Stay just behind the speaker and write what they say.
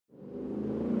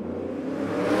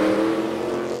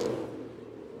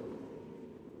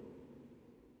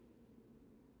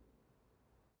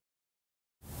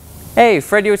Hey,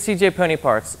 Freddy with CJ Pony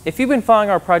Parts. If you've been following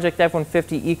our Project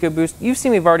F-150 EcoBoost, you've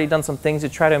seen we've already done some things to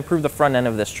try to improve the front end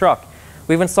of this truck.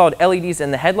 We've installed LEDs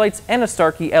in the headlights and a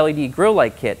Starkey LED grill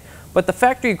light kit, but the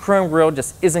factory chrome grill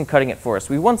just isn't cutting it for us.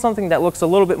 We want something that looks a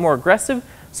little bit more aggressive,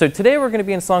 so today we're going to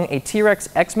be installing a T-Rex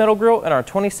X-Metal grill in our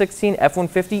 2016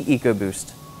 F-150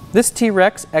 EcoBoost. This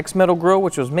T-Rex X-Metal grill,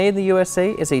 which was made in the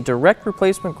USA, is a direct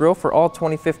replacement grill for all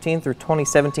 2015 through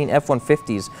 2017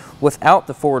 F-150s without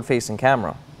the forward-facing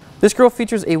camera. This grill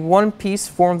features a one-piece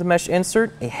formed mesh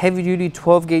insert, a heavy-duty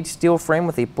 12-gauge steel frame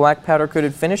with a black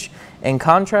powder-coated finish, and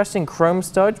contrasting chrome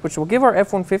studs, which will give our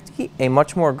F-150 a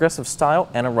much more aggressive style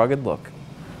and a rugged look.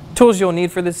 Tools you'll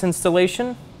need for this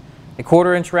installation: a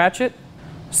 1/4-inch ratchet,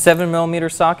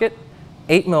 7mm socket,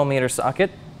 8mm socket,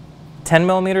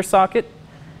 10mm socket,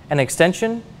 an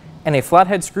extension, and a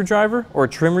flathead screwdriver or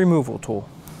trim removal tool.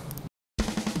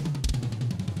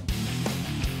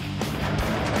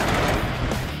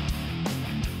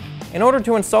 In order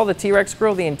to install the T-Rex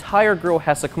grill, the entire grill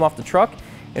has to come off the truck.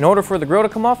 In order for the grill to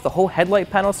come off, the whole headlight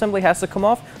panel assembly has to come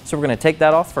off, so we're going to take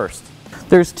that off first.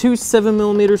 There's two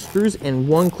 7mm screws and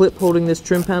one clip holding this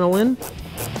trim panel in.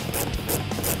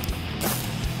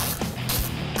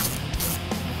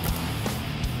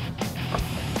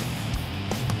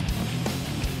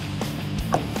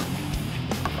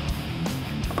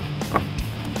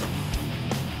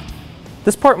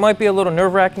 This part might be a little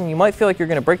nerve-wracking. You might feel like you're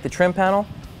going to break the trim panel,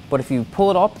 but if you pull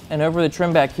it up and over the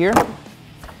trim back here,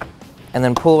 and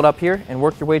then pull it up here and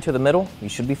work your way to the middle, you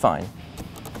should be fine.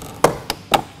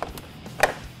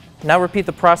 Now repeat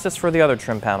the process for the other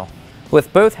trim panel.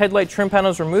 With both headlight trim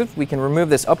panels removed, we can remove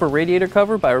this upper radiator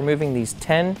cover by removing these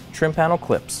 10 trim panel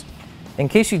clips. In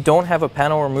case you don't have a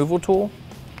panel removal tool,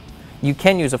 you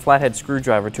can use a flathead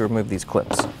screwdriver to remove these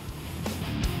clips.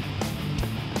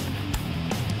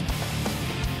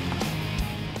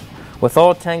 With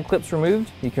all 10 clips removed,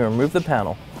 you can remove the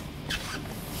panel.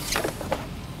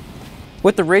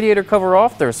 With the radiator cover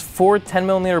off, there's 4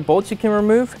 10mm bolts you can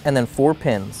remove and then 4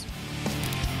 pins.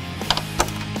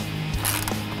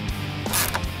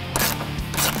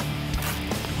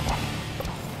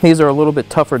 These are a little bit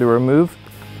tougher to remove.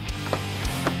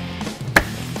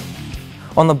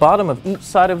 On the bottom of each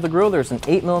side of the grill, there's an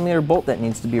 8mm bolt that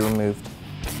needs to be removed.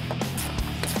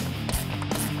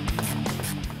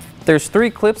 There's 3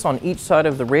 clips on each side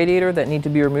of the radiator that need to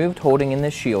be removed, holding in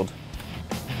this shield.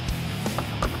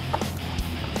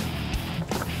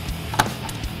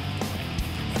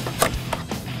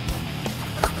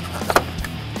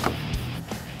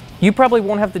 You probably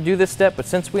won't have to do this step, but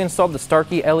since we installed the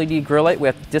Starkey LED grill light, we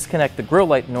have to disconnect the grill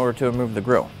light in order to remove the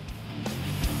grill.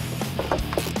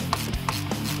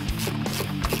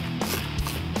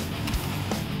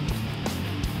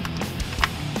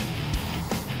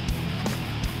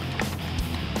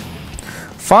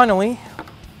 Finally,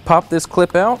 pop this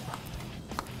clip out,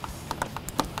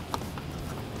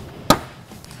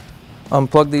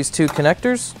 unplug these 2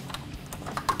 connectors,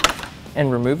 and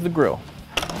remove the grill.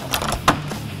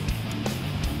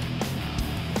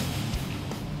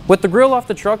 With the grill off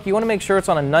the truck, you want to make sure it's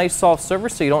on a nice soft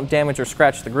surface so you don't damage or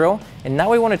scratch the grill. And now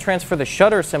we want to transfer the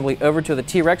shutter assembly over to the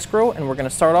T-Rex grill, and we're going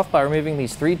to start off by removing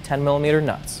these 3 10mm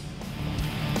nuts.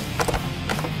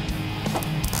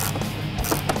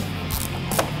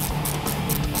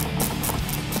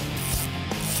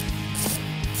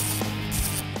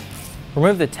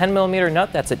 Remove the 10mm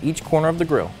nut that's at each corner of the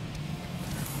grill.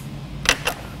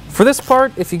 For this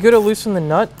part, if you go to loosen the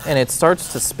nut and it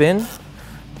starts to spin,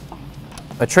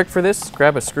 a trick for this: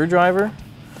 grab a screwdriver,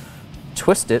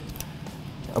 twist it,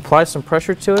 apply some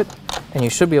pressure to it, and you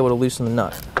should be able to loosen the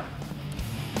nut.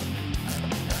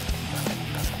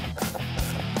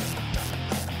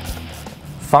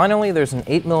 Finally, there's an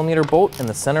 8mm bolt in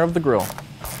the center of the grill.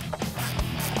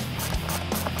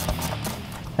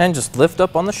 And just lift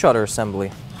up on the shutter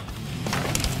assembly.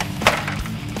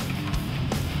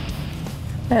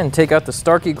 And take out the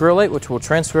Starkey grill light, which will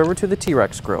transfer over to the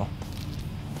T-Rex grill.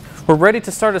 We're ready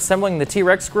to start assembling the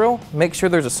T-Rex grill. Make sure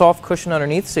there's a soft cushion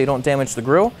underneath so you don't damage the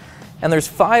grill. And there's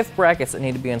 5 brackets that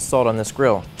need to be installed on this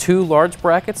grill. 2 large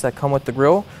brackets that come with the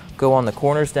grill go on the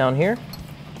corners down here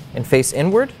and face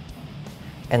inward,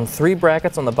 and 3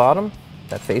 brackets on the bottom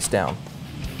that face down.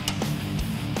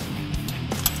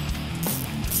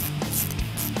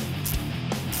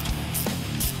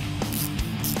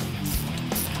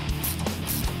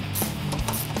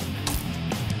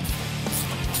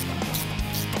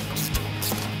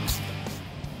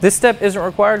 This step isn't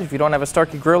required if you don't have a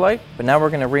Starkey grill light, but now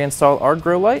we're going to reinstall our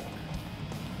grill light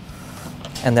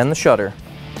and then the shutter.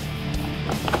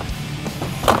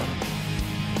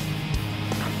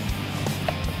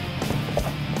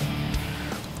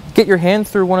 Get your hand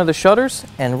through one of the shutters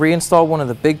and reinstall one of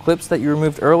the big clips that you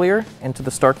removed earlier into the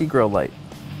Starkey grill light.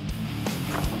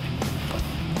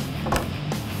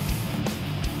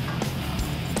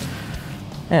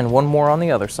 And one more on the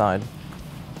other side.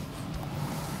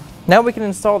 Now we can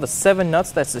install the 7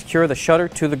 nuts that secure the shutter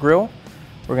to the grill.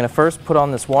 We're going to first put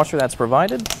on this washer that's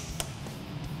provided,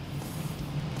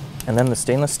 and then the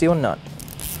stainless steel nut.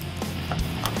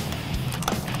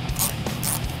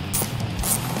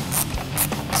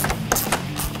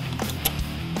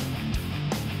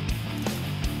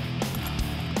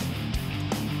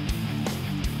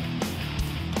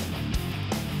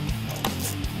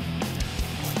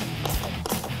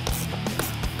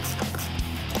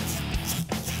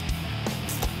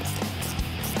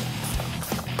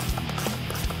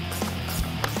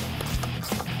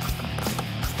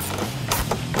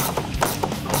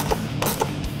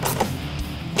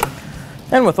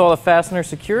 And with all the fasteners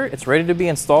secure, it's ready to be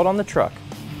installed on the truck.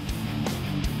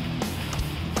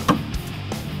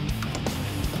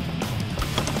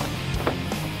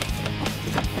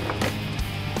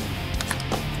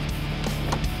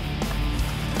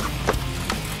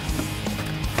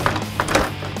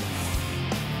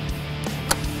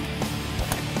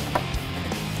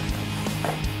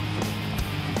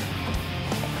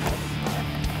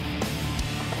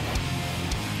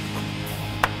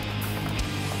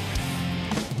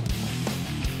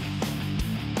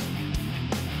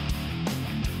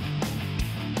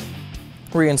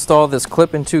 Reinstall this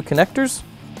clip and 2 connectors.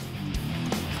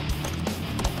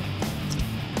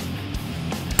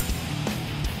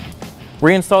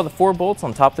 Reinstall the 4 bolts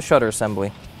on top of the shutter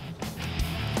assembly.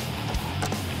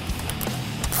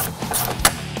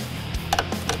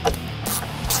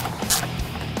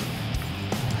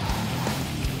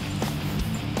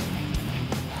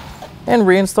 And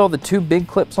reinstall the 2 big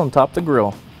clips on top of the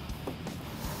grill.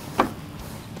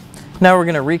 Now we're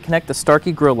going to reconnect the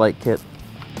Starkey grill light kit.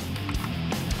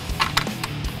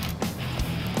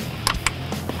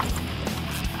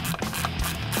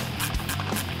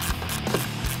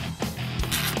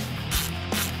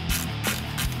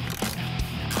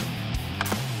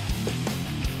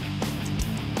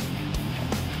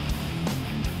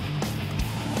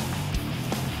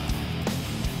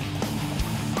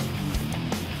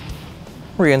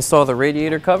 Reinstall the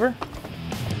radiator cover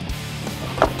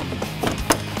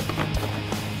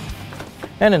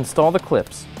and install the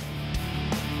clips.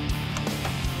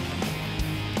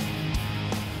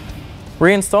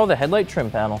 Reinstall the headlight trim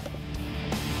panel.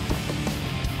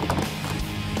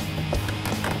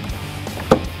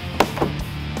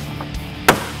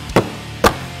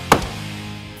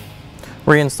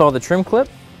 Reinstall the trim clip,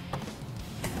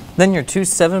 then your 2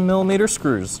 7mm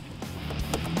screws.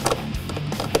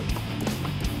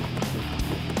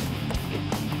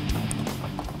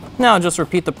 Now just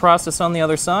repeat the process on the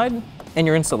other side, and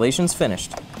your installation's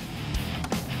finished.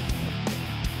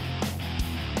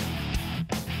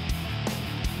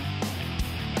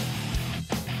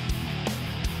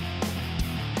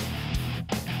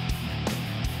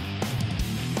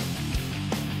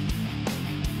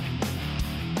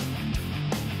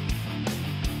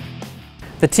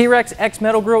 The T-Rex X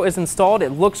Metal Grill is installed. It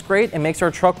looks great and makes our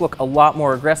truck look a lot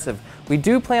more aggressive. We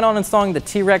do plan on installing the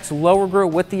T-Rex lower grill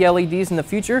with the LEDs in the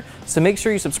future, so make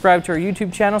sure you subscribe to our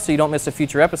YouTube channel so you don't miss a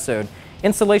future episode.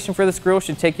 Installation for this grill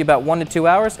should take you about 1 to 2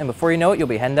 hours, and before you know it, you'll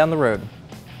be heading down the road.